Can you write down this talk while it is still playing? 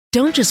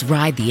Don't just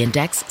ride the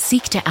index,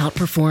 seek to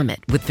outperform it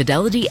with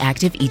Fidelity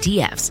Active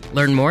ETFs.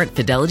 Learn more at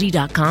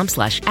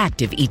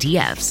fidelity.com/active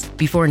ETFs.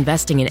 Before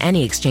investing in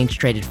any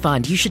exchange-traded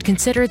fund, you should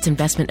consider its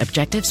investment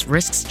objectives,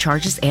 risks,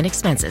 charges, and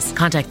expenses.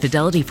 Contact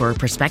Fidelity for a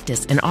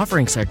prospectus, an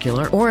offering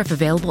circular, or if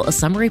available, a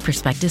summary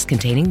prospectus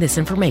containing this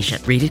information.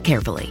 Read it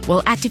carefully.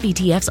 While active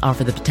ETFs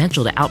offer the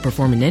potential to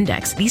outperform an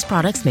index, these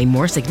products may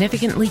more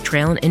significantly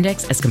trail an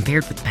index as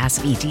compared with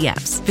passive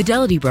ETFs.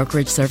 Fidelity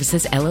Brokerage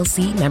Services,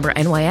 LLC, member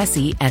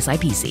NYSE,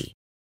 SIPC.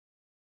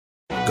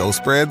 Go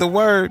spread the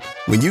word.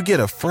 When you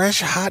get a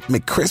fresh, hot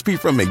McCrispy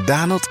from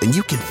McDonald's and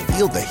you can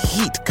feel the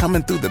heat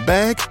coming through the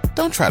bag,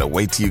 don't try to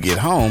wait till you get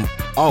home.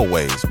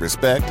 Always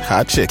respect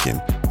hot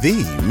chicken.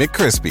 The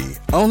McCrispy,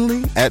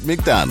 only at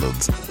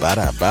McDonald's.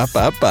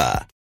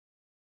 Ba-da-ba-ba-ba.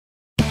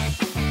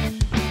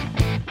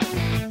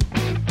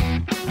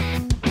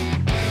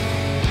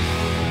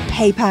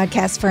 Hey,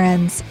 podcast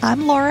friends.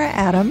 I'm Laura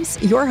Adams,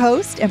 your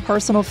host and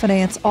personal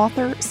finance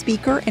author,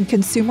 speaker, and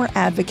consumer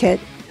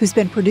advocate who's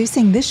been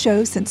producing this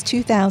show since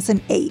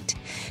 2008.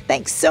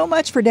 Thanks so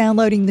much for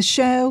downloading the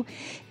show.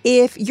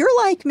 If you're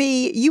like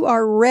me, you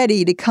are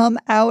ready to come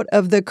out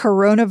of the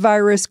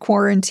coronavirus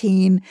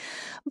quarantine,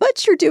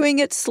 but you're doing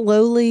it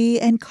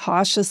slowly and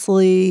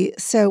cautiously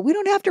so we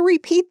don't have to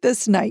repeat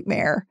this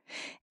nightmare.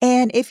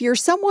 And if you're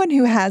someone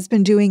who has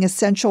been doing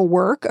essential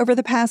work over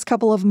the past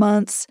couple of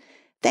months,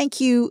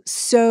 thank you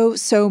so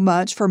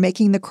much for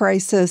making the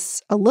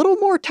crisis a little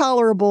more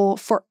tolerable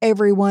for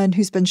everyone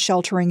who's been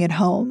sheltering at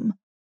home.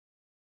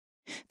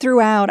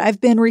 Throughout, I've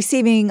been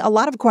receiving a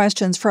lot of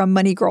questions from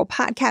Money Girl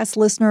podcast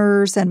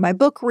listeners and my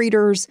book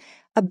readers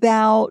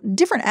about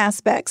different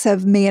aspects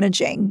of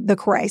managing the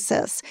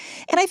crisis.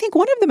 And I think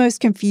one of the most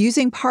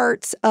confusing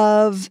parts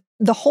of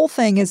the whole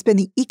thing has been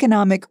the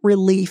economic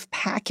relief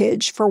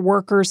package for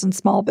workers and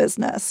small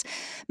business.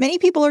 Many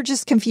people are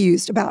just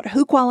confused about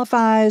who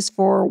qualifies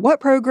for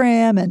what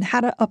program and how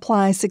to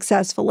apply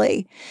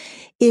successfully.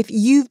 If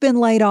you've been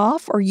laid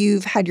off or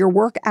you've had your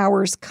work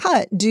hours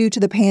cut due to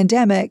the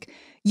pandemic,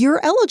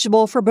 you're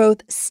eligible for both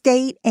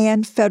state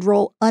and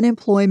federal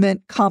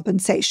unemployment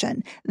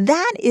compensation.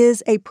 That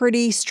is a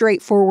pretty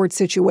straightforward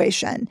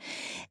situation.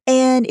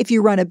 And if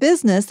you run a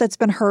business that's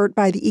been hurt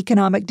by the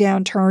economic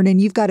downturn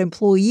and you've got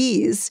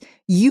employees,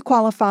 you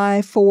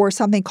qualify for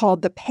something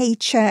called the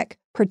Paycheck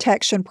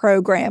Protection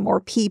Program,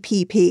 or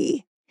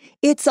PPP.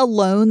 It's a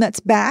loan that's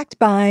backed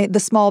by the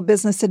Small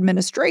Business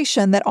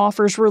Administration that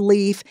offers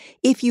relief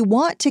if you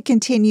want to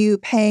continue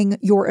paying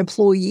your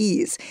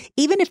employees,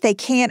 even if they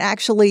can't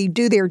actually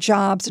do their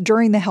jobs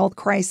during the health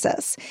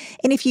crisis.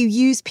 And if you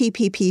use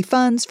PPP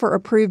funds for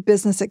approved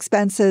business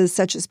expenses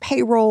such as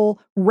payroll,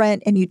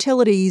 rent, and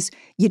utilities,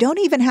 you don't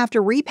even have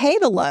to repay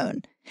the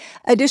loan.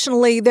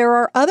 Additionally, there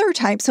are other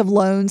types of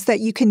loans that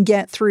you can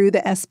get through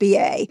the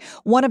SBA.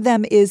 One of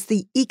them is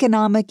the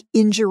Economic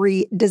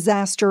Injury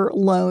Disaster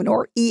Loan,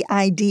 or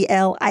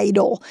EIDL,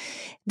 EIDL.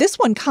 This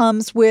one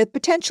comes with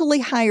potentially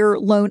higher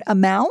loan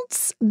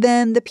amounts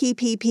than the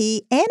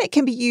PPP, and it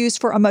can be used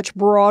for a much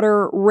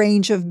broader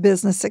range of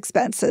business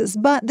expenses.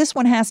 But this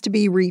one has to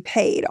be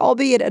repaid,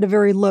 albeit at a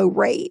very low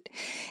rate.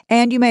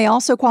 And you may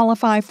also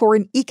qualify for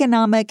an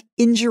Economic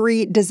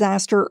Injury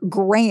Disaster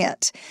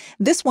Grant.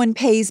 This one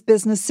pays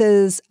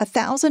businesses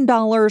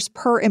 $1,000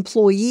 per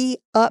employee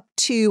up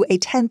to a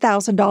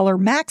 $10,000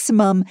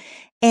 maximum,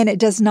 and it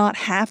does not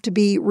have to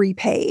be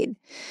repaid.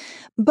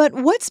 But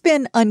what's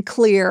been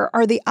unclear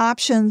are the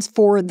options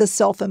for the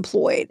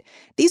self-employed.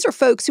 These are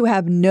folks who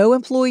have no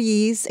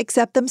employees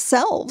except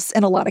themselves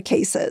in a lot of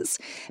cases.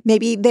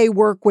 Maybe they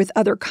work with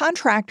other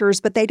contractors,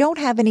 but they don't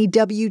have any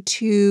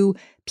W-2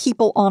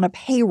 people on a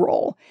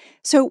payroll.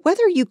 So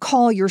whether you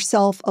call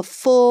yourself a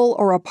full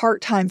or a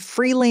part-time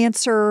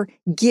freelancer,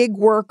 gig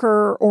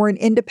worker, or an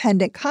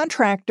independent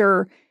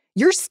contractor,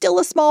 you're still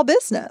a small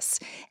business.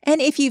 And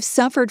if you've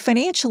suffered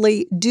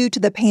financially due to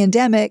the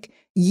pandemic,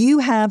 you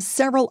have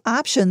several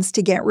options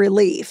to get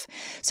relief.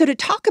 So to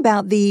talk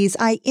about these,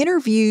 I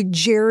interviewed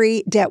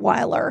Jerry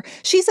Detweiler.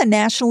 She's a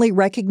nationally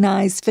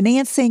recognized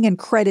financing and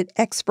credit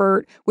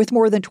expert with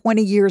more than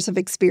 20 years of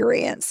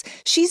experience.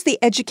 She's the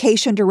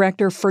education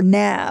director for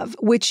NAV,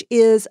 which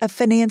is a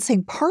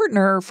financing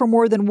partner for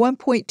more than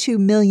 1.2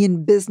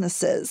 million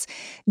businesses.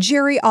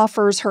 Jerry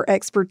offers her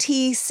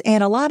expertise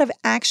and a lot of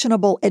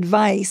actionable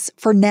advice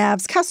for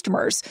NAV's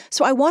customers.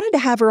 So I wanted to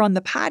have her on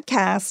the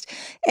podcast,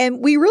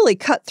 and we really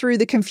cut through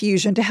the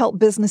confusion to help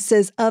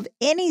businesses of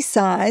any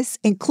size,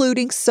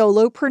 including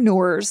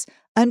solopreneurs,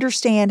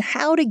 understand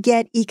how to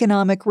get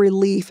economic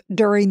relief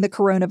during the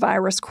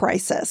coronavirus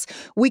crisis.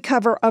 We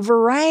cover a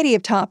variety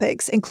of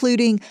topics,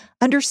 including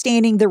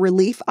understanding the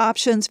relief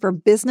options for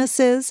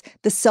businesses,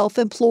 the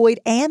self-employed,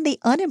 and the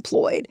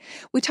unemployed.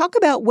 We talk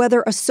about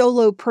whether a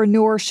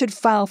solopreneur should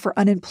file for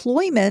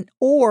unemployment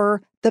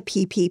or the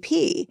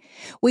PPP.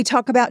 We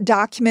talk about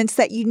documents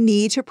that you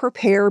need to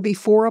prepare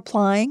before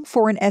applying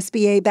for an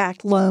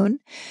SBA-backed loan.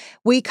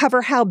 We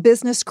cover how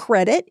business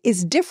credit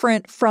is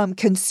different from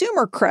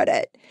consumer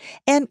credit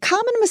and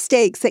common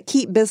mistakes that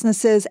keep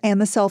businesses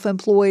and the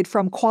self-employed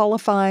from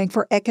qualifying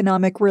for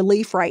economic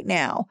relief right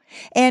now.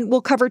 And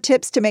we'll cover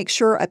tips to make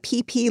sure a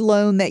PP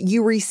loan that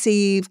you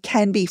receive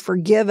can be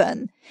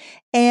forgiven.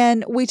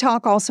 And we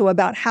talk also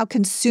about how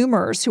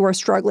consumers who are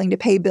struggling to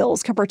pay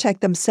bills can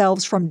protect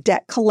themselves from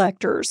debt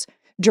collectors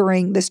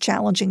during this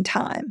challenging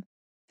time.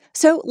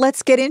 So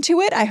let's get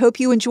into it. I hope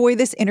you enjoy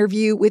this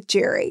interview with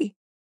Jerry.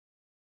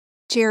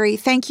 Jerry,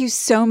 thank you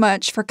so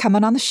much for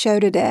coming on the show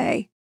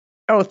today.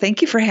 Oh,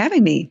 thank you for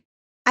having me.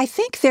 I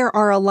think there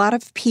are a lot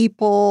of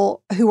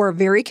people who are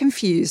very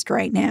confused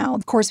right now.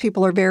 Of course,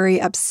 people are very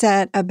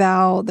upset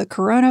about the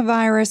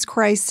coronavirus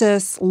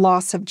crisis,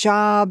 loss of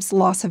jobs,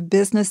 loss of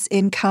business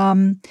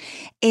income.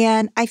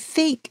 And I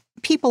think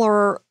people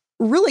are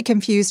really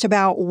confused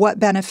about what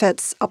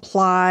benefits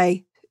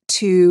apply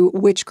to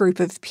which group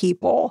of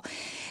people.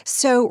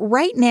 So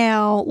right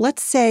now,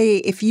 let's say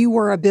if you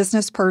were a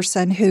business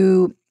person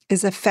who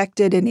is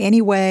affected in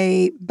any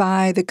way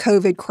by the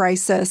COVID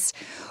crisis,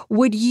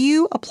 would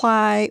you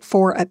apply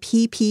for a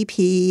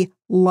PPP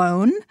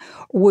loan?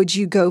 Would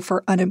you go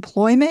for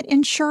unemployment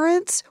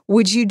insurance?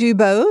 Would you do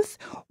both?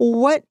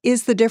 What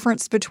is the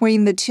difference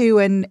between the two,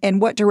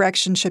 and what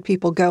direction should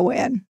people go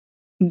in?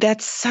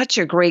 That's such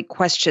a great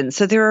question.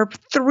 So there are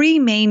three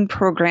main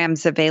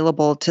programs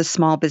available to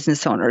small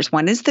business owners.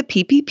 One is the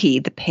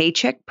PPP, the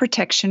Paycheck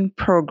Protection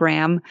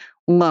Program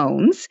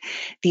loans.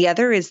 The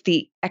other is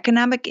the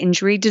Economic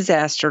Injury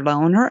Disaster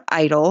Loan, or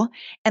EIDL.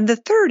 And the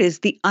third is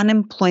the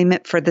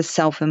Unemployment for the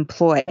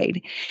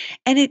Self-Employed.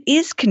 And it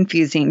is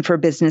confusing for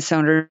business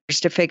owners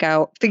to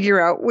figure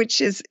out which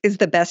is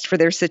the best for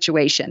their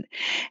situation.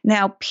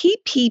 Now,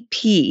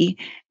 PPP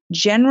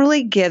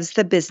generally gives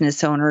the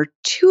business owner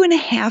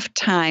 2.5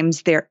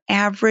 times their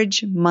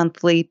average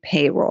monthly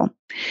payroll.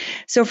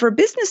 So for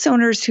business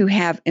owners who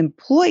have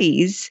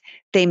employees,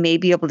 they may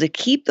be able to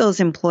keep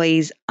those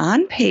employees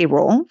on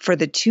payroll for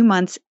the 2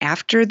 months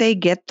after they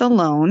get the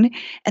loan,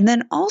 and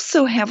then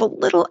also have a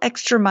little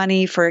extra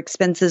money for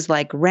expenses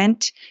like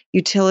rent,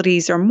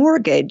 utilities, or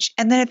mortgage.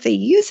 And then if they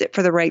use it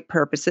for the right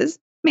purposes,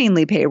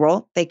 mainly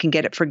payroll, they can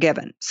get it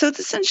forgiven. So it's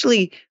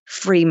essentially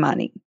free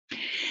money.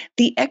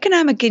 The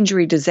Economic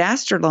Injury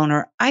Disaster Loan,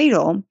 or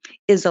EIDL,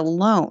 is a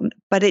loan,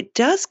 but it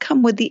does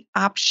come with the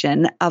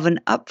option of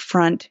an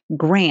upfront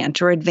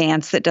grant or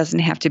advance that doesn't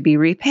have to be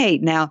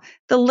repaid. Now,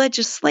 the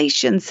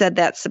legislation said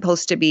that's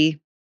supposed to be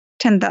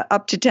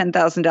up to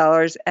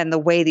 $10,000, and the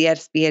way the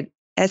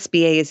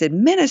SBA is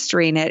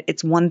administering it,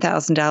 it's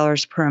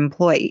 $1,000 per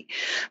employee.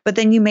 But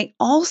then you may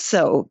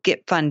also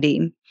get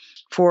funding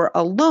for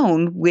a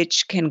loan,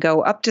 which can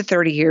go up to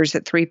 30 years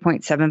at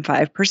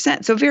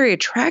 3.75%. So very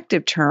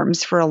attractive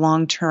terms for a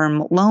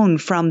long-term loan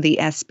from the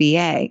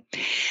SBA.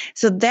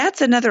 So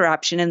that's another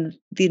option. And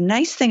the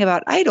nice thing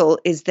about EIDL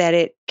is that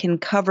it can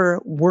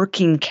cover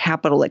working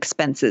capital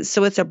expenses.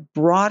 So it's a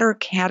broader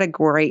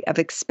category of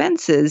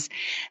expenses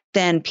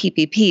than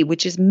PPP,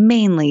 which is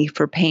mainly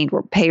for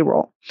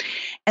payroll.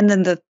 And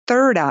then the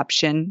third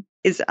option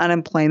is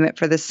unemployment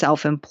for the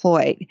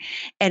self-employed.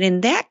 And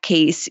in that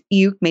case,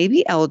 you may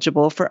be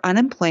eligible for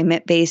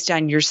unemployment based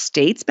on your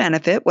state's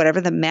benefit,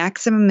 whatever the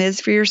maximum is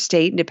for your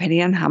state,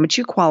 depending on how much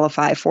you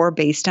qualify for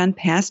based on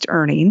past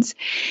earnings.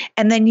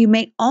 And then you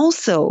may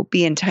also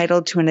be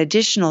entitled to an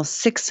additional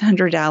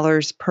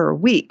 $600 per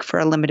week for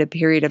a limited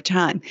period of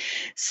time.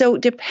 So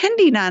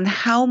depending on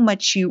how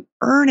much you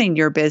earn in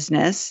your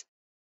business,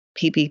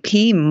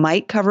 PPP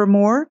might cover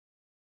more,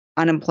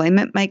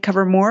 unemployment might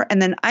cover more,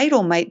 and then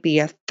EIDL might be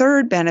a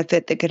third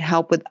benefit that could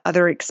help with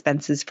other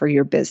expenses for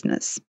your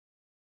business.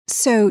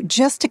 So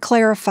just to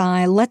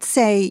clarify, let's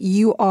say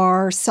you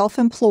are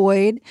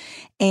self-employed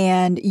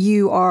and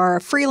you are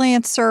a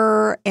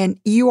freelancer and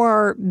you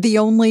are the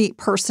only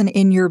person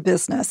in your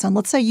business. And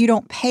let's say you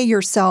don't pay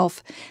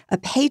yourself a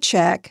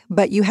paycheck,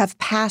 but you have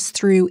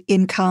pass-through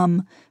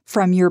income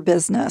from your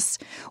business.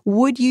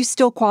 Would you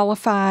still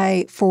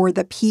qualify for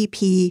the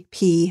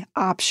PPP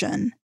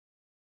option?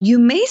 You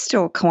may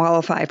still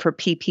qualify for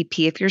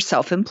PPP if you're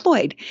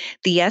self-employed.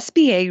 The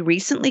SBA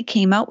recently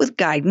came out with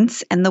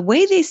guidance, and the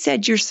way they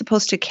said you're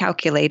supposed to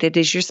calculate it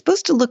is you're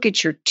supposed to look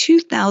at your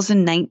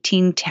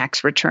 2019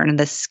 tax return in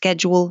the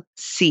Schedule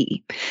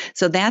C.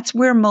 So that's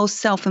where most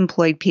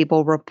self-employed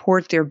people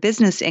report their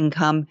business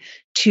income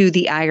to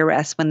the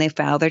IRS when they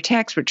file their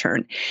tax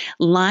return.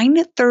 Line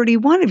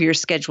 31 of your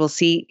Schedule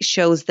C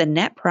shows the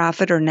net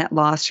profit or net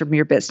loss from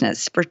your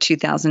business for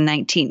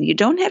 2019. You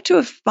don't have to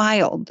have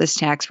filed this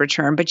tax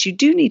return, but you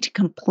do need to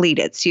complete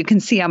it so you can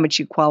see how much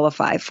you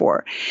qualify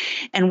for.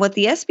 And what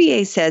the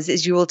SBA says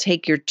is you will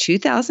take your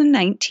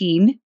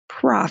 2019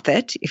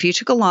 profit. If you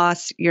took a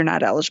loss, you're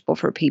not eligible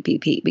for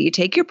PPP, but you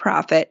take your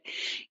profit,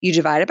 you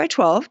divide it by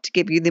 12 to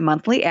give you the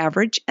monthly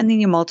average, and then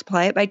you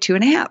multiply it by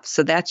 2.5.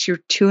 So that's your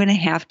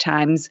 2.5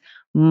 times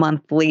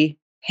monthly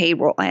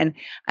payroll. And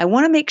I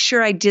want to make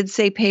sure I did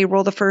say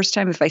payroll the first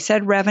time. If I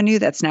said revenue,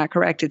 that's not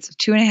correct. It's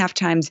 2.5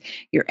 times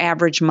your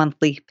average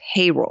monthly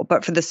payroll.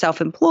 But for the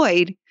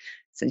self-employed,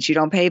 since you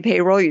don't pay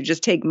payroll, you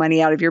just take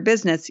money out of your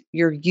business,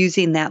 you're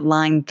using that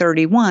line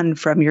 31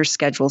 from your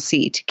Schedule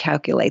C to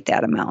calculate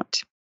that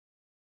amount.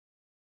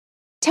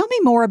 Tell me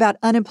more about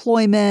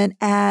unemployment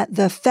at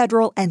the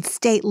federal and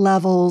state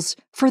levels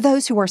for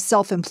those who are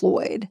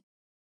self-employed.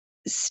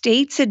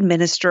 States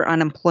administer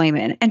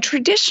unemployment, and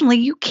traditionally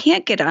you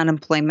can't get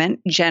unemployment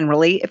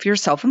generally if you're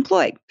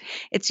self-employed.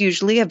 It's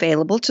usually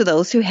available to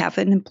those who have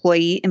an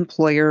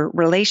employee-employer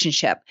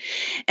relationship.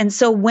 And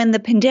so when the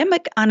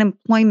pandemic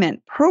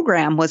unemployment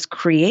program was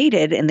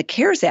created in the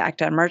CARES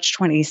Act on March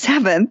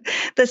 27th,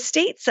 the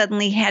state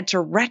suddenly had to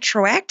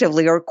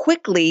retroactively or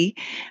quickly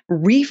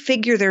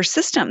refigure their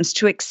systems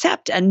to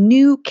accept a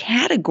new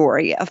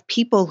category of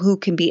people who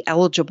can be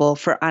eligible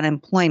for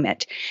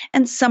unemployment.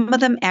 And some of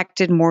them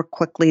acted more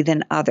quickly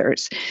than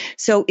others.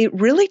 So it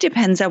really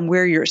depends on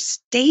where your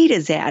state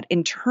is at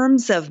in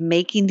terms of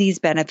making these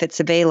benefits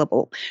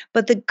available.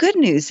 But the good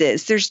news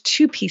is there's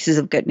two pieces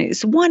of good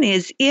news. One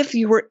is if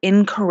you were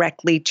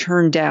incorrectly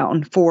turned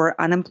down for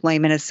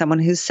unemployment as someone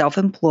who's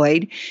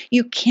self-employed,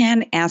 you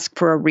can ask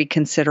for a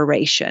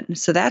reconsideration.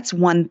 So that's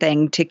one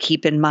thing to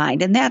keep in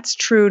mind. And that's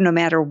true no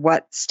matter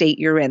what state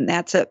you're in.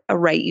 That's a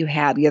right you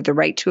have. You have the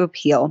right to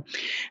appeal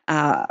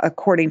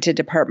according to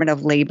Department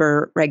of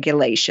Labor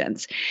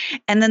regulations.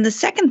 And then the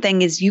second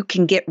thing is you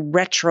can get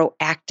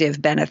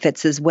retroactive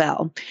benefits as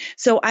well.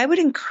 So I would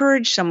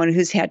encourage someone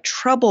who's had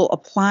trouble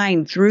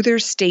applying through their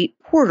state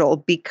portal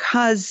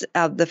because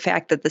of the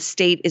fact that the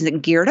state isn't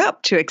geared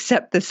up to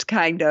accept this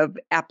kind of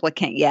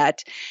applicant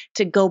yet,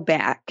 to go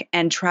back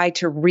and try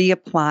to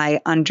reapply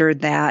under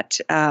that,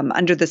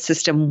 under the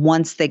system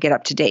once they get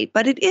up to date.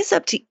 But it is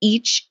up to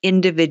each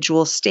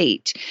individual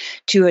state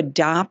to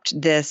adopt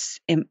this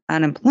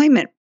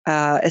unemployment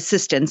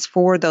assistance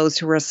for those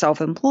who are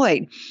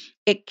self-employed.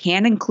 It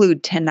can include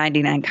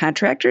 1099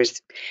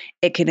 contractors.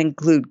 It can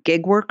include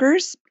gig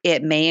workers.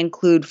 It may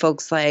include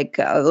folks like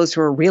those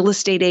who are real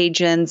estate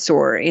agents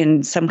or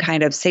in some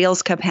kind of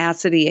sales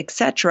capacity, et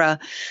cetera.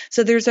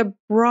 So there's a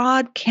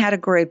broad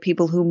category of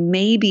people who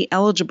may be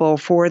eligible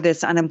for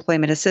this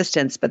unemployment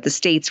assistance, but the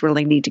states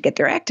really need to get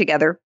their act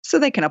together so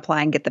they can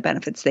apply and get the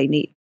benefits they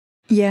need.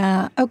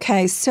 Yeah.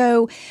 Okay.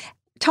 So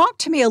talk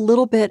to me a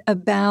little bit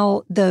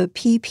about the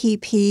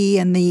PPP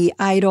and the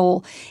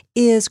EIDL.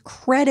 Is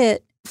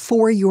credit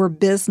for your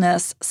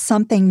business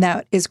something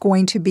that is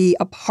going to be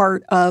a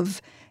part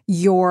of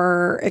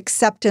your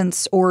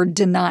acceptance or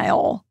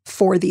denial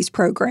for these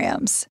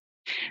programs?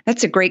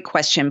 That's a great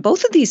question.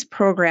 Both of these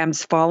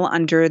programs fall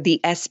under the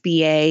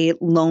SBA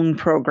loan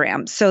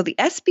program. So the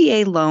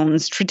SBA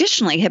loans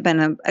traditionally have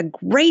been a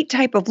great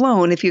type of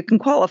loan if you can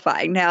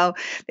qualify. Now,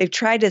 they've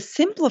tried to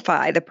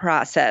simplify the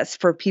process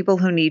for people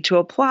who need to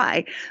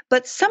apply,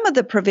 but some of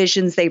the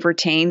provisions they've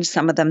retained,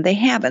 some of them they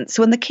haven't.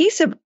 So in the case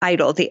of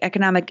EIDL, the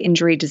Economic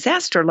Injury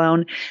Disaster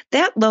Loan,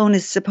 that loan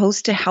is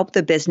supposed to help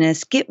the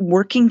business get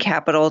working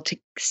capital to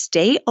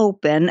stay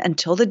open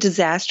until the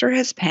disaster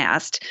has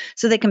passed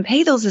so they can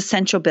pay those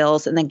essential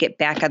bills and then get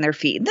back on their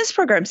feet. And this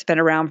program's been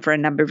around for a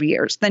number of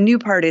years. The new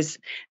part is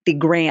the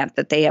grant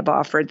that they have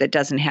offered that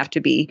doesn't have to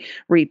be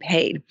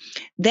repaid.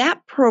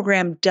 That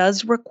program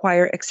does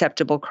require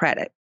acceptable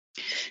credit.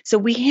 So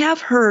we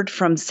have heard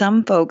from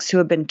some folks who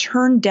have been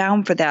turned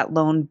down for that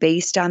loan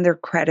based on their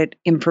credit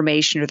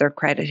information or their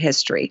credit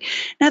history.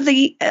 Now,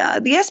 the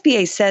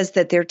SBA says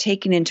that they're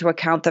taking into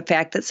account the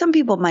fact that some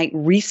people might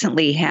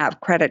recently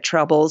have credit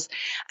troubles.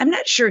 I'm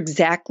not sure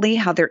exactly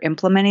how they're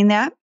implementing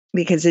that.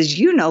 Because as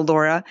you know,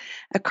 Laura,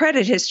 a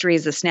credit history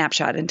is a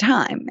snapshot in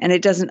time, and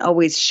it doesn't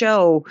always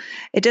show,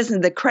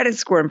 the credit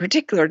score in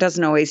particular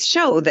doesn't always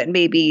show that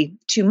maybe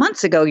 2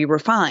 months ago you were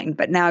fine,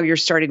 but now you're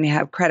starting to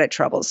have credit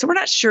troubles. So we're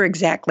not sure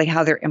exactly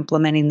how they're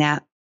implementing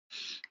that.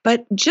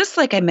 But just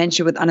like I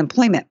mentioned with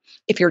unemployment,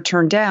 if you're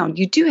turned down,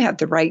 you do have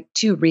the right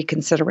to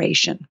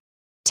reconsideration.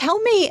 Tell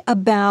me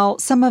about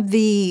some of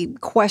the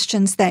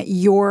questions that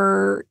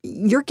you're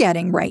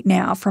getting right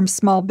now from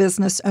small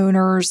business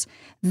owners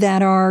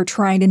that are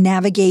trying to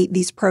navigate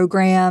these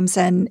programs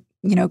and,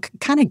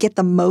 kind of get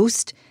the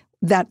most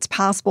that's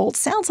possible. It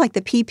sounds like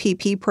the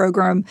PPP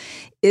program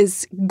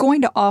is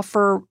going to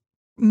offer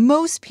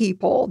most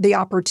people the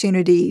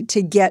opportunity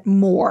to get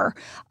more.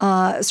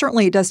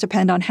 Certainly, it does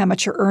depend on how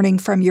much you're earning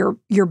from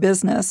your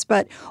business.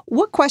 But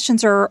what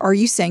questions are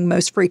you seeing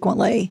most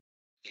frequently?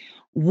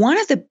 One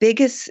of the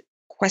biggest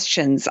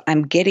questions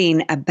I'm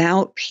getting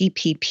about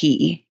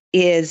PPP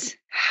is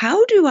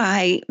how do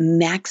I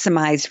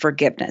maximize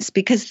forgiveness?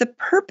 Because the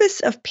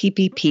purpose of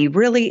PPP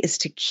really is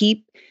to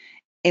keep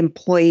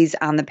employees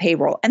on the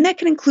payroll. And that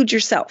can include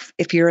yourself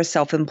if you're a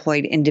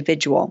self-employed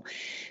individual.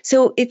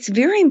 So it's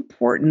very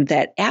important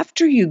that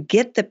after you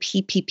get the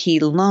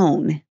PPP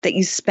loan, that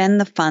you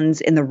spend the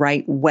funds in the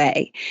right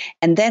way.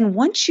 And then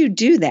once you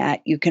do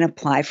that, you can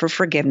apply for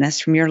forgiveness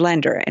from your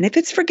lender. And if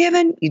it's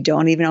forgiven, you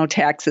don't even owe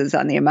taxes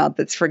on the amount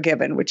that's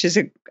forgiven, which is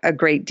a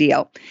great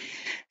deal.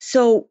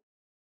 So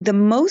The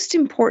most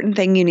important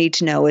thing you need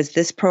to know is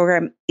this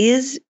program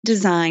is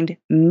designed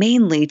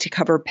mainly to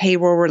cover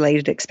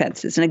payroll-related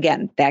expenses. And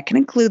again, that can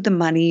include the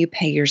money you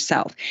pay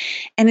yourself.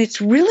 And it's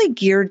really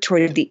geared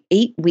toward the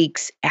 8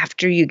 weeks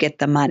after you get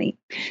the money.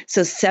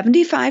 So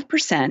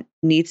 75%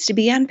 needs to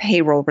be on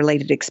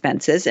payroll-related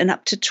expenses, and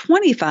up to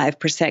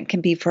 25% can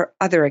be for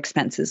other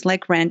expenses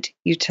like rent,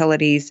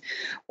 utilities,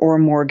 or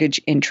mortgage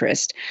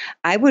interest.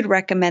 I would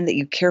recommend that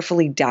you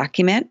carefully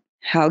document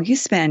how you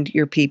spend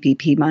your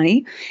PPP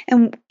money.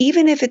 And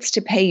even if it's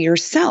to pay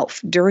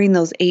yourself during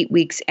those 8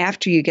 weeks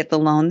after you get the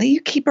loan, that you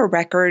keep a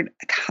record,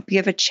 a copy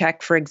of a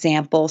check, for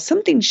example,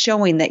 something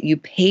showing that you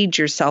paid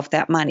yourself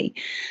that money.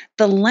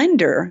 The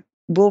lender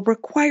will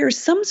require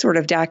some sort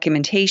of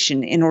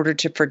documentation in order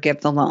to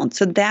forgive the loan.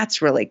 So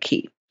that's really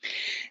key.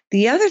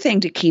 The other thing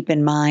to keep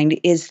in mind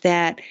is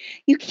that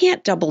you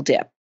can't double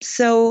dip.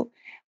 So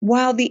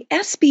while the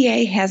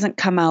SBA hasn't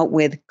come out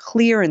with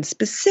clear and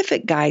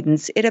specific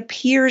guidance, it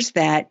appears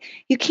that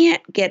you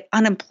can't get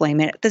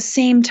unemployment at the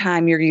same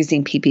time you're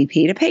using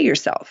PPP to pay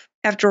yourself.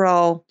 After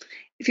all,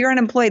 if you're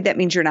unemployed, that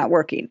means you're not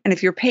working. And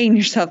if you're paying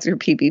yourself through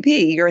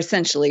PPP, you're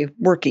essentially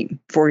working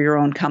for your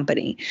own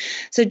company.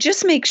 So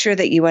just make sure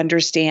that you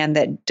understand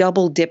that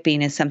double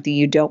dipping is something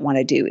you don't want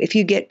to do. If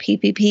you get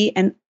PPP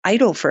and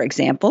idle, for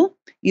example,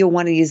 you'll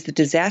want to use the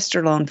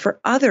disaster loan for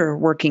other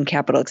working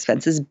capital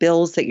expenses,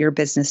 bills that your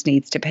business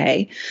needs to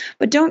pay.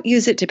 But don't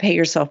use it to pay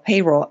yourself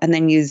payroll and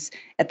then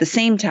at the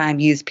same time,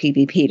 use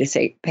PPP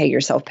to pay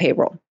yourself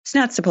payroll. It's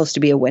not supposed to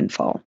be a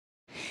windfall.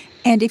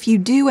 And if you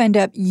do end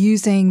up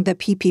using the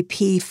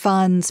PPP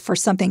funds for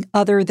something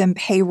other than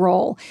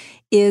payroll,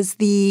 is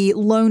the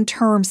loan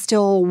term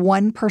still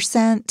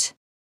 1%?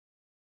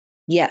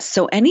 Yes.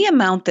 So any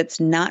amount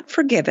that's not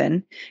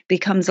forgiven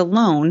becomes a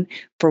loan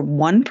for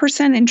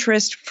 1%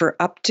 interest for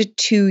up to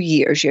 2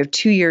 years. You have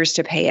 2 years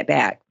to pay it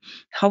back.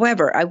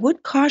 However, I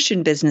would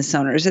caution business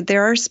owners that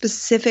there are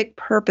specific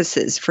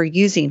purposes for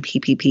using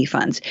PPP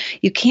funds.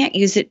 You can't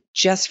use it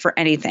just for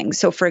anything.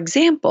 So, for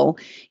example,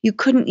 you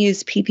couldn't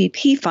use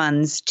PPP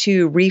funds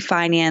to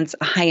refinance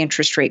a high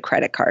interest rate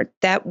credit card.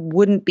 That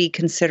wouldn't be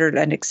considered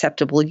an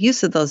acceptable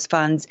use of those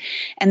funds,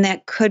 and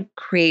that could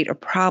create a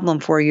problem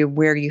for you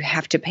where you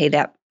have to pay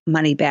that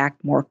money back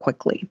more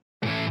quickly.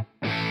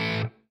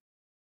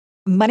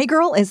 Money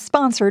Girl is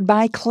sponsored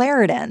by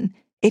Claritin.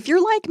 If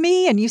you're like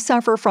me and you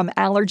suffer from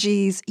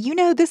allergies, you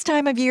know this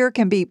time of year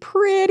can be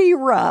pretty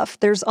rough.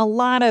 There's a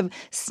lot of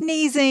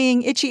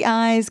sneezing, itchy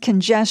eyes,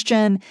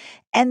 congestion,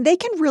 and they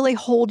can really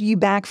hold you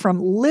back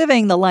from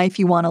living the life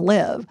you want to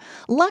live.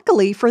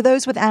 Luckily, for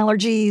those with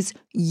allergies,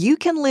 you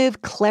can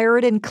live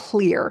Claritin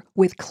Clear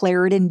with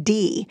Claritin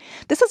D.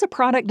 This is a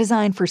product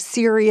designed for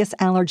serious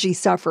allergy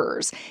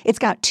sufferers. It's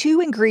got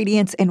 2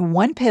 ingredients in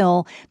 1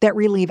 pill that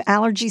relieve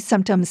allergy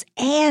symptoms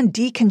and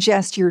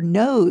decongest your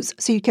nose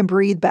so you can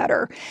breathe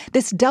better.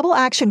 This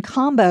double-action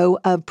combo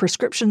of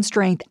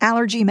prescription-strength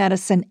allergy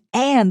medicine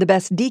and the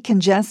best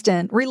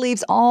decongestant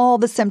relieves all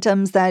the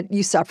symptoms that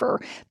you suffer.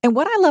 And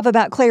what I love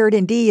about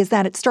Claritin D is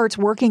that it starts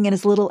working in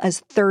as little as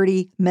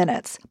 30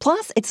 minutes.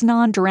 Plus, it's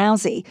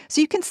non-drowsy,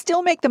 so you can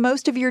still make the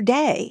most of your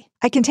day.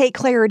 I can take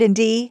Claritin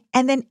D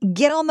and then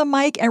get on the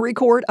mic and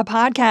record a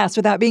podcast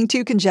without being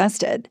too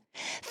congested.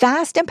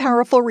 Fast and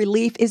powerful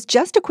relief is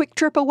just a quick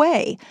trip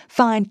away.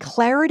 Find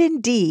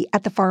Claritin D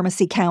at the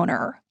pharmacy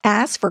counter.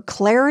 Ask for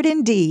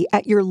Claritin D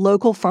at your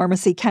local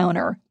pharmacy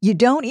counter. You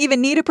don't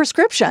even need a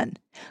prescription.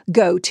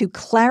 Go to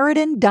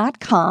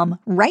Claritin.com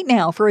right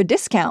now for a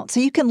discount so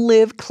you can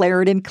live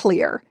Claritin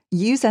Clear.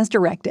 Use as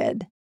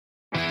directed.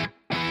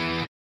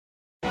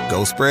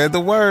 Go spread the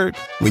word.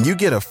 When you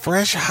get a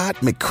fresh, hot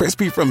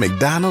McCrispy from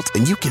McDonald's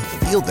and you can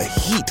feel the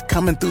heat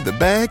coming through the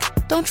bag,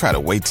 don't try to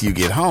wait till you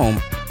get home.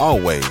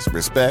 Always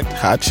respect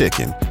hot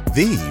chicken.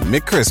 The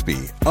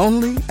McCrispy,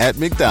 only at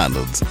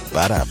McDonald's.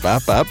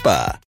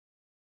 Ba-da-ba-ba-ba.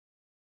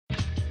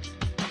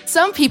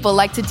 Some people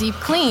like to deep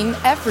clean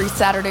every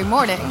Saturday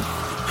morning.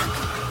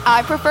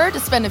 I prefer to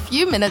spend a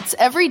few minutes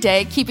every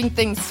day keeping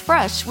things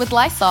fresh with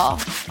Lysol.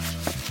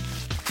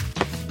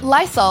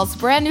 Lysol's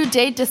brand new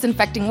Day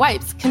disinfecting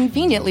wipes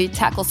conveniently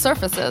tackle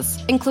surfaces,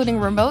 including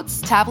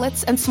remotes,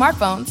 tablets, and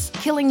smartphones,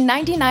 killing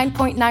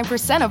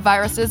 99.9% of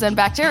viruses and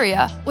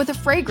bacteria with a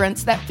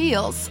fragrance that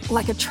feels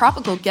like a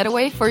tropical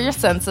getaway for your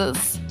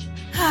senses.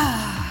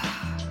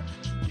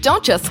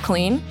 Don't just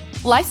clean,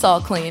 Lysol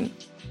clean.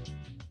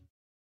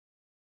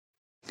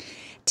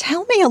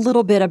 Tell me a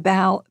little bit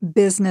about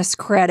business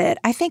credit.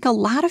 I think a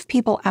lot of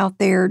people out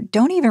there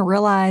don't even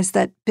realize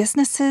that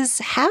businesses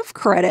have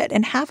credit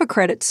and have a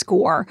credit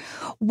score.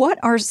 What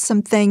are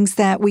some things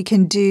that we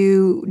can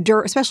do,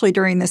 especially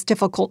during this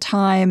difficult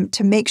time,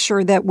 to make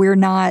sure that we're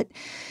not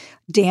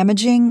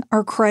damaging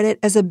our credit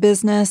as a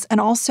business?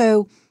 And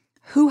also,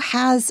 who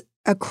has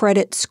a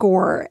credit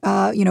score?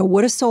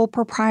 Would a sole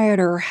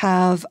proprietor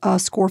have a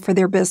score for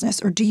their business,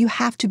 or do you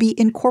have to be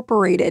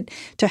incorporated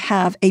to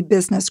have a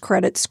business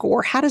credit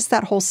score? How does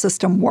that whole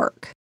system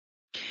work?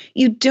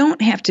 You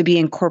don't have to be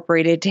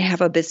incorporated to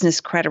have a business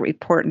credit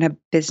report and a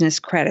business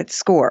credit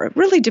score. It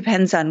really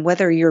depends on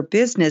whether your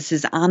business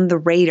is on the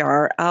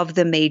radar of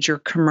the major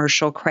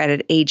commercial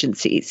credit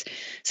agencies.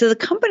 So the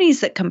companies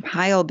that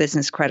compile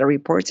business credit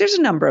reports, there's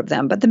a number of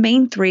them, but the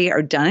main three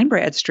are Dun &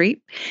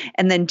 Bradstreet,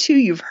 and then two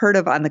you've heard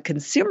of on the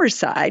consumer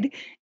side,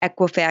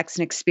 Equifax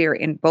and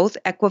Experian. Both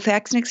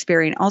Equifax and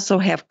Experian also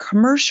have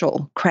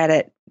commercial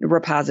credit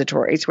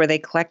repositories where they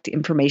collect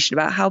information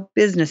about how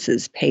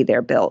businesses pay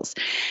their bills.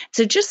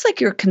 So just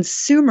like your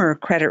consumer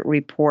credit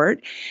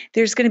report,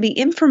 there's going to be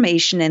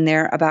information in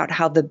there about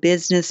how the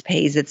business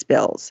pays its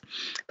bills.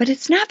 But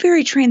it's not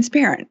very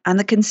transparent. On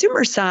the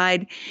consumer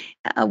side,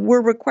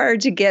 we're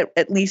required to get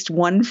at least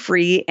one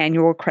free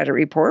annual credit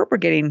report. We're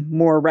getting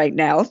more right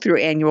now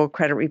through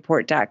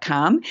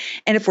annualcreditreport.com.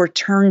 And if we're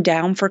turned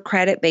down for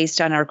credit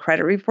based on our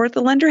credit report, the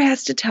lender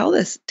has to tell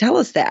us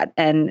that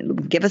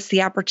and give us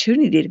the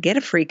opportunity to get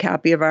a free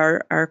copy of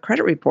our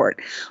credit report.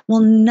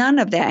 Well, none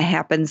of that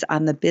happens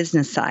on the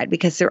business side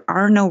because there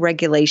are no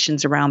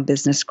regulations around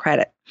business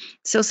credit.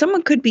 So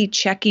someone could be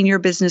checking your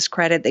business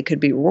credit. They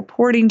could be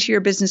reporting to your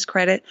business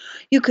credit.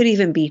 You could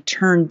even be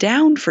turned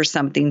down for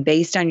something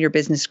based on your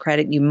business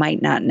credit you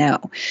might not know.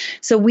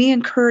 So we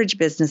encourage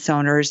business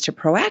owners to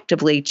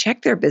proactively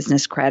check their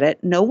business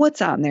credit, know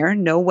what's on there,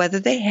 know whether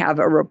they have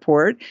a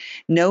report,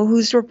 know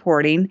who's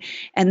reporting.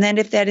 And then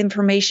if that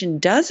information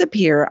does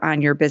appear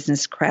on your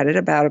business credit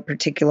about a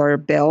particular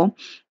bill,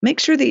 make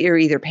sure that you're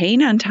either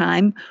paying on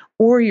time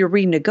or you're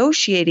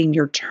renegotiating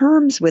your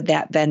terms with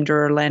that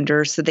vendor or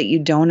lender so that you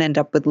don't end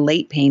up with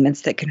late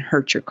payments that can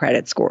hurt your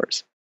credit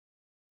scores.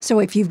 So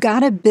if you've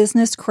got a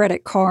business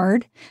credit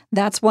card,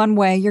 that's one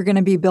way you're going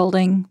to be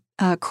building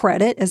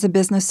credit as a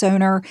business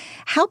owner.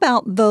 How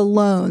about the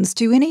loans?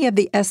 Do any of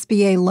the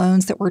SBA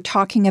loans that we're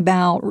talking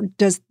about,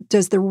 does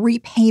the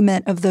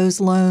repayment of those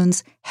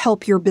loans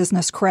help your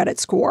business credit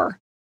score?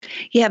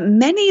 Yeah,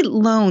 many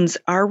loans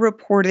are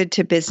reported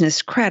to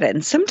business credit,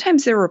 and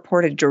sometimes they're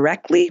reported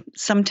directly,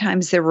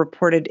 sometimes they're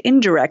reported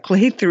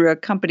indirectly through a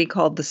company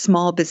called the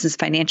Small Business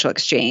Financial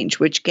Exchange,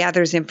 which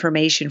gathers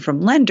information from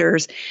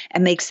lenders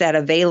and makes that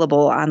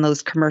available on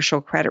those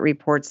commercial credit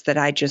reports that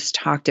I just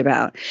talked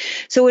about.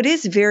 So it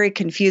is very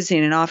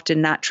confusing and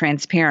often not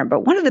transparent,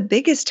 but one of the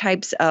biggest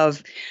types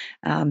of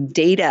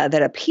data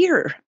that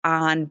appear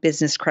on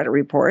business credit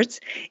reports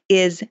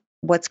is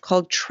what's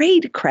called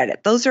trade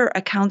credit. Those are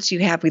accounts you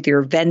have with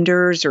your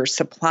vendors or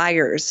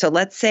suppliers. So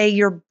let's say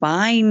you're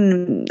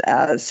buying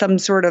some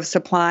sort of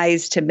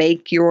supplies to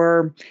make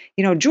your,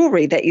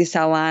 jewelry that you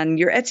sell on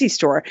your Etsy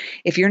store.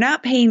 If you're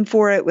not paying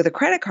for it with a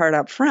credit card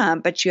up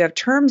front, but you have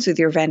terms with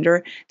your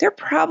vendor, they're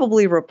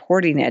probably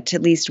reporting it to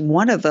at least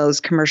one of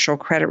those commercial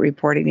credit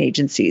reporting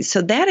agencies.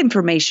 So that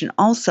information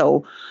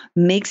also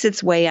makes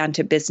its way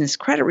onto business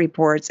credit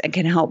reports and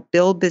can help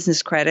build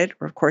business credit,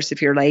 or of course,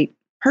 if you're late,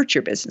 hurt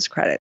your business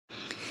credit.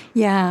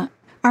 Yeah.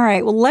 All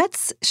right. Well,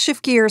 let's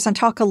shift gears and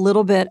talk a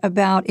little bit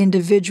about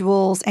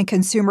individuals and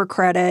consumer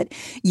credit.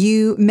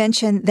 You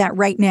mentioned that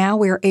right now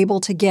we are able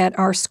to get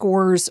our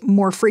scores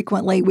more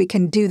frequently. We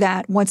can do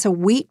that once a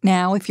week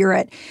now if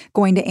you're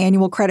going to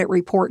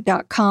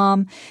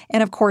annualcreditreport.com.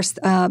 And of course,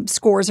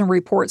 scores and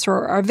reports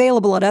are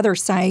available at other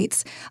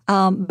sites.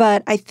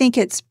 But I think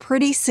it's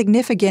pretty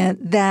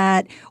significant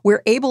that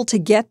we're able to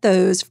get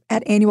those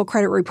at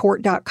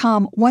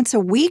annualcreditreport.com once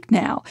a week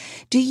now.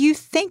 Do you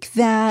think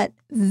that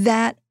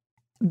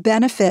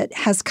benefit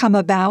has come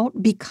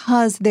about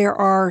because there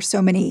are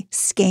so many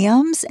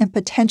scams and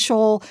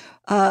potential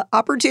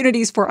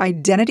opportunities for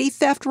identity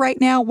theft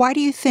right now? Why do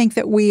you think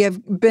that we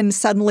have been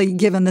suddenly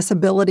given this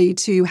ability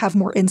to have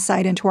more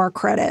insight into our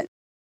credit?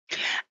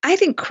 I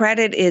think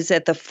credit is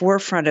at the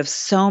forefront of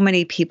so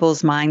many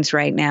people's minds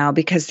right now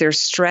because they're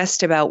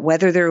stressed about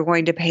whether they're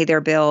going to pay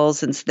their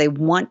bills. And so they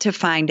want to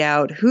find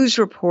out who's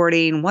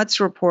reporting, what's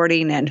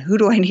reporting, and who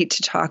do I need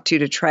to talk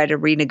to try to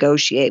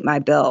renegotiate my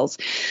bills.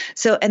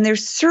 So, and there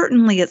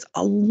certainly is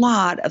a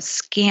lot of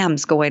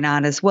scams going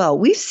on as well.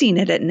 We've seen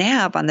it at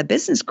NAB on the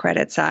business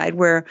credit side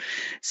where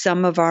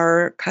some of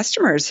our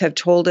customers have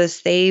told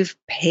us they've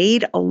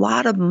paid a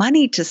lot of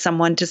money to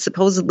someone to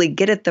supposedly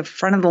get at the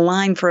front of the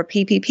line for a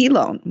PPP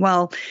loan.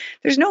 Well,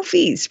 there's no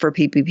fees for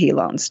PPP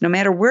loans. No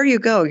matter where you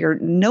go,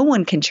 no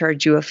one can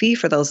charge you a fee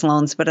for those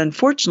loans. But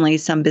unfortunately,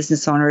 some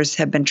business owners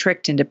have been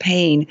tricked into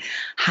paying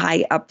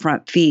high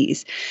upfront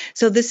fees.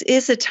 So this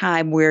is a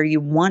time where you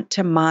want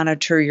to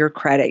monitor your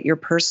credit, your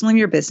personal and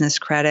your business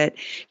credit.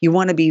 You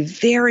want to be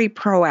very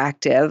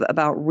proactive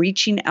about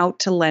reaching out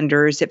to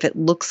lenders if it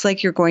looks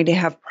like you're going to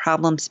have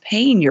problems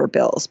paying your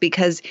bills.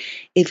 Because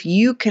if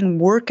you can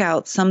work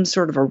out some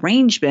sort of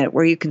arrangement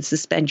where you can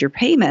suspend your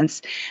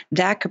payments,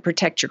 that could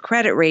protect your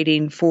credit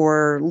rating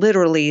for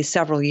literally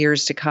several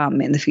years to come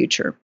in the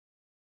future.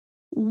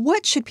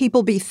 What should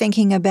people be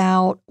thinking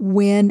about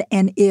when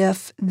and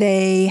if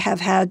they have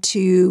had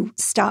to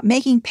stop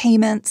making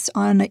payments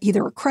on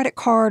either a credit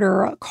card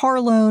or a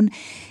car loan?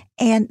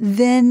 and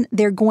then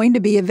they're going to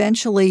be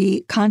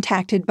eventually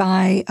contacted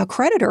by a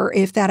creditor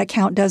if that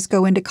account does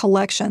go into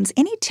collections.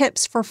 Any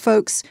tips for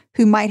folks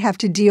who might have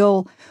to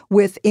deal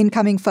with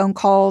incoming phone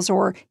calls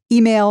or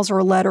emails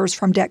or letters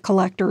from debt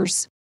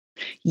collectors?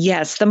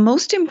 Yes, the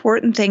most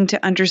important thing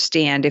to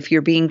understand if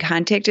you're being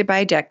contacted by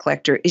a debt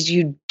collector is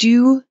you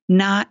do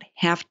not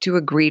have to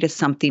agree to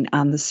something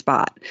on the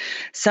spot.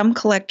 Some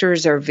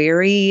collectors are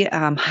very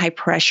high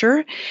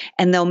pressure,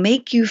 and they'll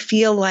make you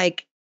feel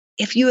like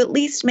if you at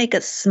least make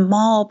a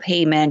small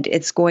payment,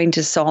 it's going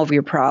to solve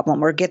your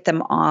problem or get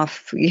them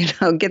off,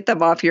 get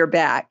them off your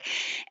back.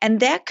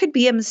 And that could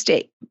be a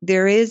mistake.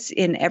 There is,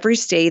 in every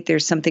state,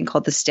 there's something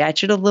called the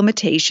statute of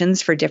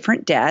limitations for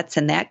different debts,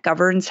 and that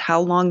governs how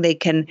long they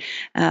can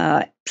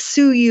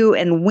sue you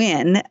and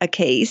win a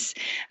case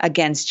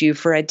against you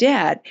for a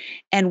debt.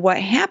 And what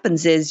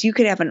happens is you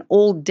could have an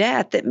old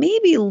debt that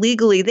maybe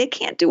legally they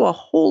can't do a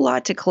whole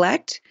lot to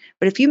collect,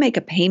 but if you make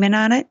a payment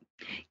on it,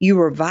 you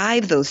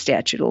revive those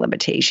statute of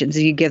limitations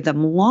and you give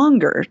them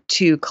longer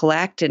to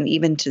collect and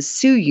even to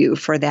sue you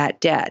for that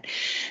debt.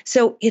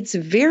 So it's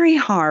very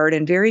hard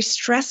and very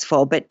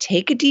stressful, but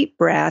take a deep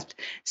breath,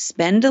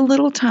 spend a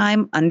little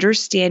time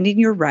understanding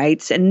your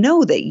rights, and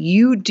know that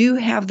you do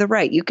have the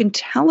right. You can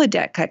tell a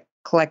debt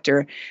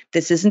collector,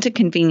 this isn't a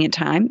convenient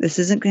time. This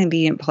isn't a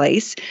convenient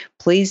place.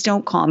 Please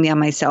don't call me on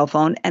my cell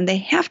phone. And they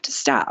have to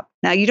stop.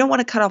 Now, you don't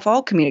want to cut off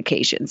all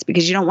communications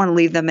because you don't want to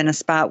leave them in a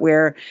spot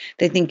where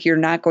they think you're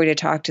not going to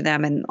talk to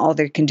them and all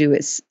they can do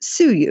is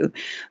sue you.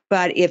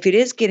 But if it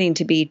is getting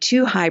to be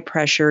too high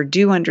pressure,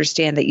 do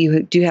understand that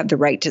you do have the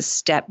right to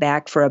step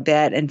back for a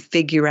bit and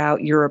figure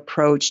out your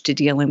approach to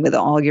dealing with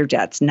all your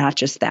debts, not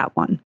just that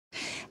one.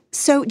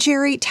 So,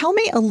 Jerry, tell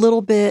me a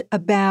little bit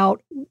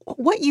about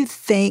what you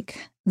think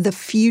the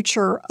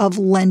future of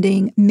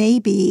lending may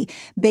be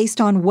based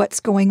on what's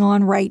going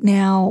on right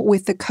now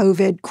with the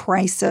COVID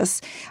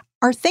crisis.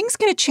 Are things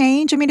going to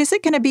change? I mean, is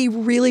it going to be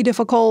really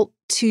difficult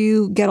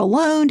to get a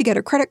loan, to get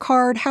a credit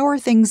card? How are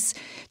things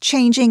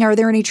changing? Are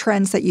there any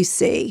trends that you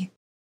see?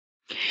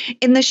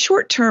 In the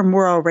short term,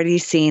 we're already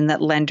seeing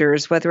that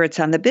lenders, whether it's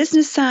on the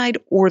business side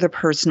or the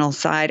personal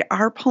side,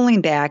 are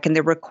pulling back and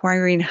they're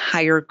requiring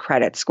higher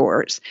credit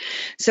scores.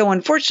 So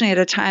unfortunately, at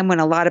a time when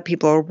a lot of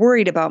people are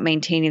worried about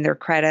maintaining their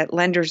credit,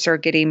 lenders are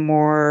getting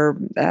more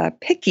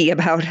picky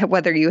about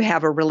whether you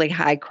have a really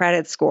high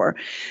credit score.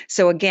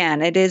 So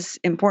again, it is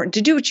important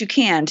to do what you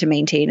can to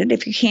maintain it.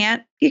 If you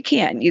can't, you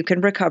can't. You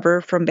can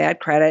recover from bad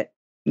credit.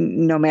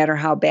 No matter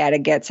how bad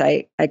it gets,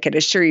 I can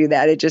assure you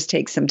that it just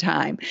takes some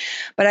time.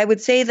 But I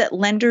would say that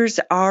lenders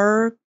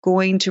are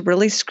going to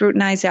really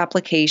scrutinize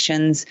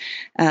applications.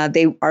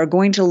 They are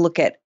going to look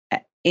at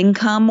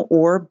income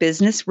or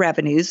business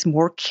revenues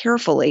more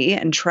carefully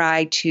and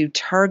try to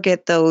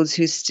target those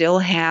who still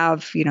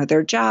have,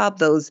 their job,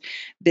 those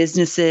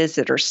businesses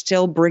that are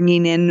still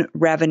bringing in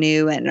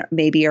revenue and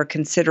maybe are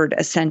considered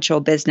essential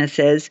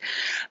businesses.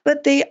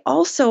 But they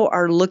also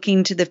are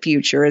looking to the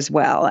future as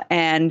well.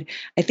 And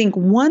I think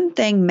one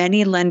thing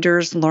many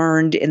lenders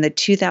learned in the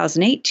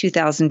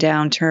 2008-2000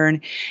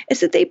 downturn is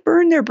that they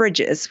burned their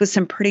bridges with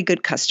some pretty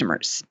good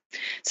customers.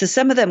 So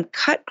some of them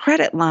cut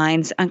credit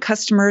lines on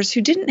customers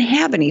who didn't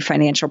have any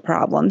financial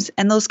problems,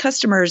 and those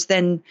customers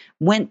then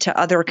went to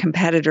other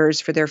competitors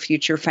for their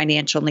future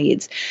financial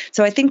needs.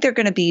 So I think they're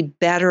going to be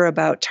better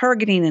about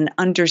targeting and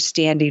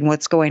understanding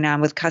what's going on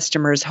with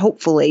customers,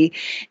 hopefully,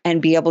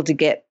 and be able to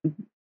get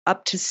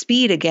up to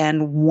speed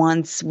again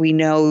once we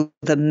know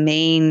the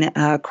main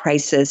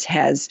crisis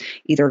has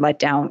either let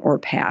down or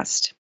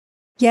passed.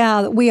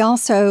 Yeah, we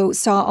also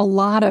saw a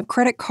lot of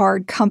credit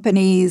card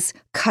companies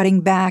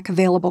cutting back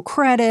available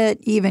credit,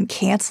 even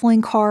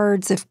canceling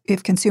cards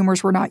if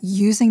consumers were not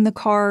using the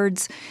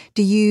cards.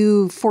 Do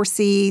you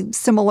foresee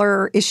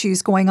similar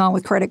issues going on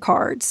with credit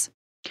cards?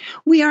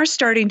 We are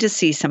starting to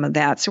see some of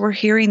that. So we're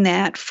hearing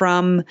that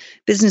from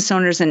business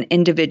owners and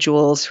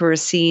individuals who are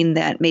seeing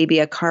that maybe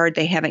a card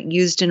they haven't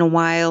used in a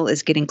while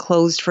is getting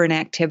closed for an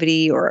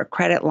activity, or a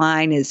credit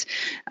line is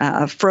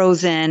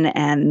frozen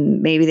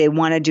and maybe they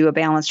want to do a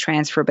balance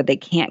transfer, but they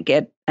can't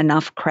get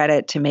enough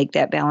credit to make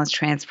that balance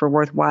transfer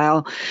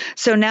worthwhile.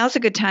 So now's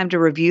a good time to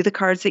review the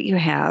cards that you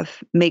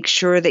have, make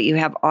sure that you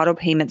have auto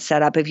payment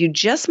set up. If you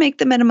just make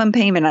the minimum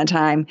payment on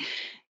time,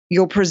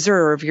 you'll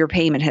preserve your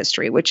payment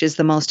history, which is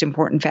the most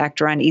important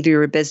factor on either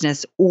your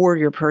business or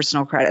your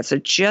personal credit. So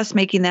just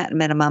making that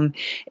minimum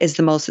is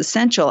the most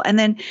essential. And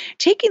then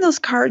taking those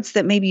cards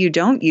that maybe you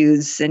don't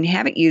use and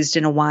haven't used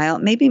in a while,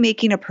 maybe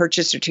making a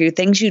purchase or two,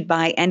 things you'd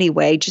buy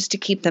anyway, just to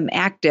keep them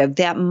active.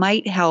 That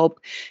might help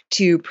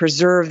to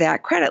preserve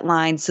that credit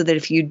line so that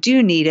if you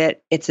do need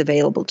it, it's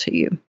available to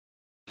you.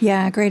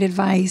 Yeah, great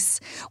advice.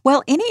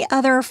 Well, any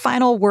other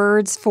final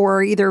words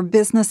for either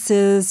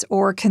businesses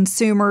or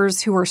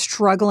consumers who are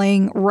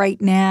struggling right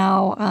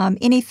now?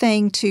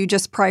 Anything to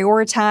just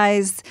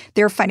prioritize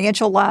their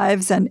financial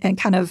lives and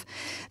kind of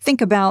think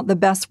about the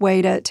best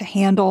way to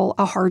handle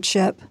a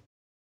hardship?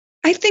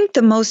 I think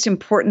the most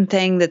important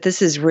thing that this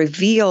has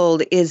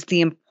revealed is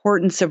the importance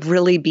importance of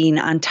really being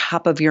on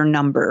top of your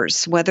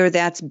numbers, whether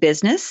that's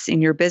business, in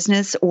your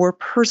business, or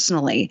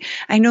personally.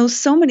 I know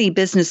so many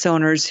business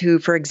owners who,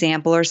 for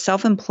example, are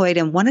self-employed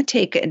and want to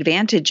take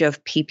advantage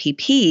of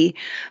PPP,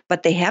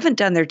 but they haven't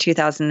done their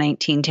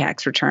 2019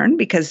 tax return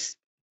because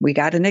we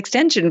got an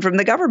extension from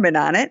the government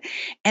on it,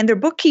 and their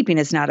bookkeeping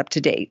is not up to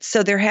date.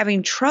 So they're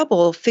having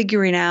trouble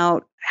figuring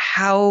out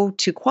how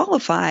to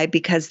qualify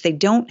because they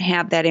don't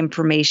have that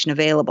information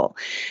available.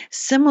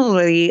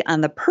 Similarly,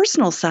 on the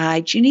personal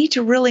side, you need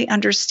to really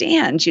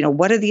understand,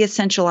 what are the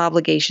essential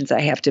obligations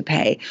I have to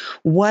pay?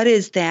 What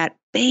is that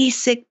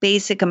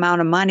basic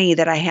amount of money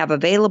that I have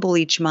available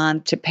each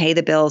month to pay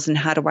the bills, and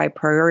how do I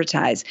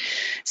prioritize?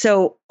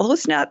 So,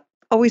 it's not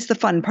always the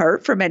fun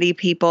part for many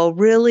people.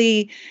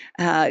 Really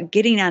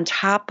getting on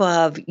top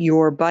of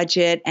your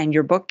budget and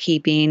your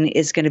bookkeeping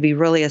is going to be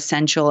really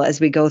essential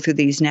as we go through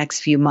these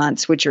next few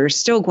months, which are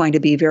still going to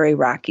be very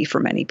rocky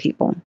for many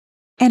people.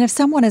 And if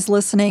someone is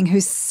listening who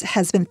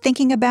has been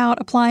thinking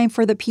about applying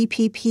for the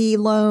PPP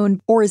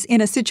loan, or is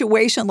in a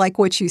situation like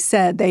what you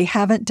said, they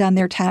haven't done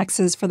their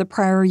taxes for the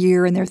prior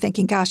year and they're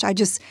thinking, gosh, I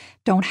just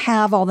don't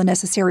have all the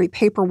necessary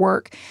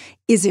paperwork.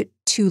 Is it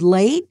too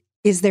late?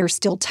 Is there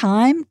still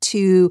time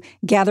to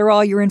gather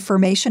all your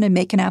information and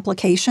make an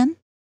application?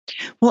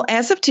 Well,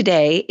 as of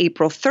today,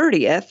 April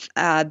 30th,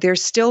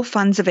 there's still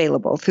funds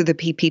available through the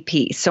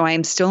PPP. So I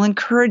am still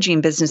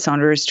encouraging business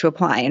owners to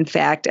apply. In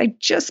fact, I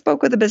just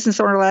spoke with a business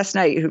owner last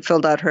night who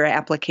filled out her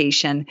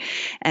application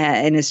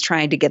and is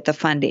trying to get the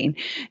funding.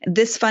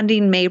 This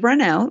funding may run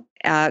out.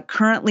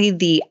 Currently,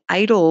 the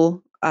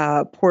EIDL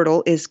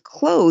portal is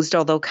closed,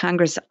 although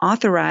Congress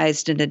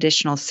authorized an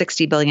additional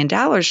 $60 billion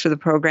for the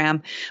program,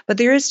 but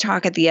there is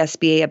talk at the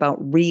SBA about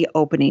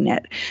reopening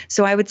it.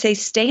 So I would say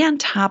stay on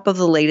top of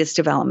the latest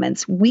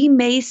developments. We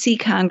may see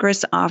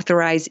Congress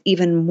authorize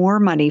even more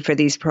money for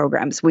these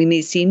programs. We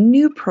may see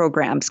new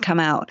programs come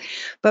out.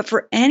 But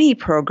for any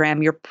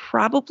program, you're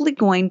probably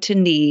going to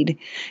need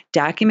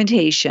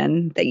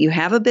documentation that you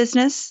have a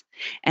business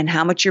and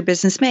how much your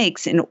business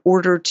makes in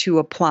order to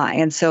apply.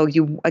 And so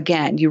you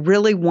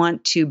really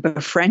want to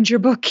befriend your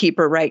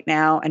bookkeeper right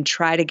now and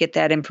try to get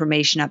that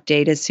information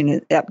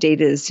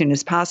updated as soon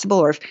as possible.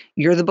 Or if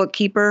you're the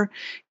bookkeeper,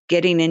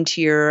 getting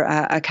into your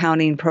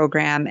accounting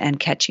program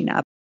and catching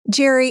up.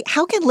 Jerry,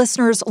 how can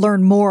listeners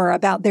learn more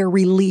about their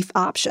relief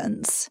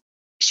options?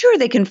 Sure,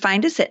 they can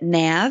find us at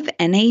nav.com.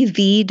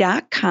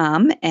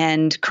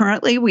 And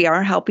currently we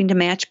are helping to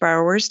match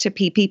borrowers to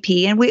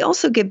PPP. And we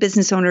also give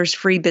business owners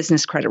free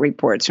business credit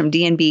reports from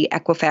DNB,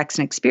 Equifax,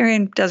 and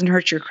Experian. Doesn't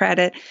hurt your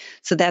credit.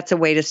 So that's a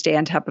way to stay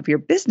on top of your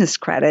business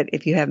credit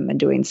if you haven't been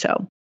doing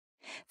so.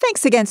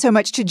 Thanks again so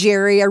much to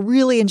Jerry. I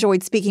really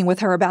enjoyed speaking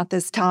with her about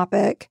this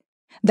topic.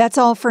 That's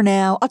all for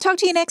now. I'll talk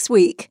to you next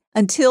week.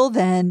 Until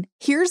then,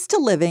 here's to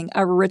living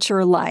a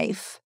richer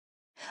life.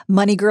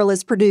 Money Girl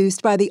is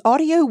produced by the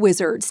audio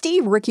wizard,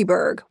 Steve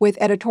Rickyberg, with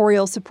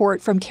editorial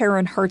support from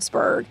Karen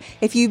Hertzberg.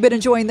 If you've been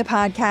enjoying the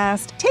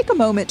podcast, take a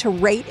moment to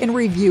rate and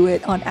review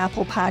it on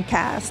Apple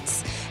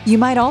Podcasts. You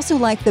might also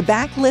like the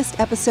backlist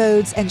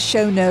episodes and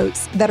show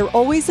notes that are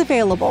always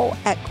available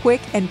at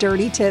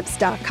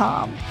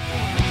quickanddirtytips.com.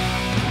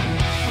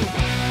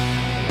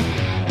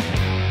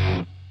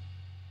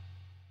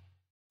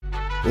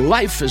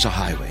 Life is a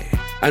highway,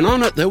 and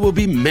on it there will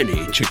be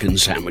many chicken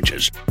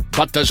sandwiches.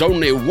 But there's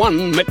only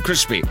one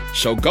McCrispy.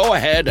 So go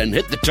ahead and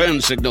hit the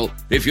turn signal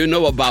if you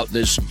know about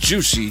this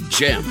juicy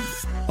gem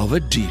of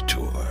a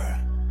detour.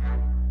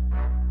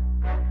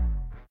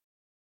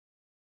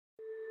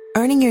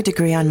 Earning your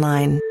degree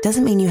online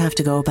doesn't mean you have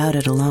to go about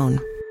it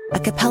alone.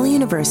 At Capella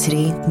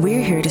University,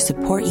 we're here to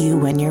support you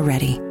when you're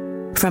ready.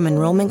 From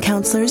enrollment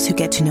counselors who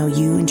get to know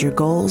you and your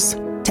goals,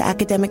 to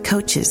academic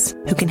coaches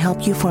who can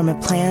help you form a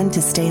plan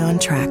to stay on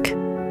track.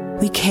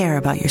 We care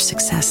about your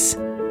success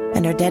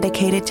and are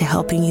dedicated to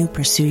helping you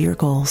pursue your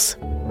goals.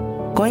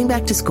 Going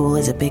back to school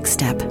is a big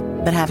step,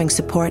 but having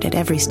support at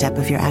every step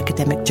of your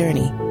academic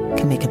journey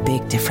can make a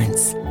big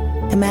difference.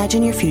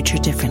 Imagine your future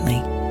differently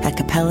at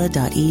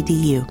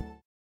capella.edu.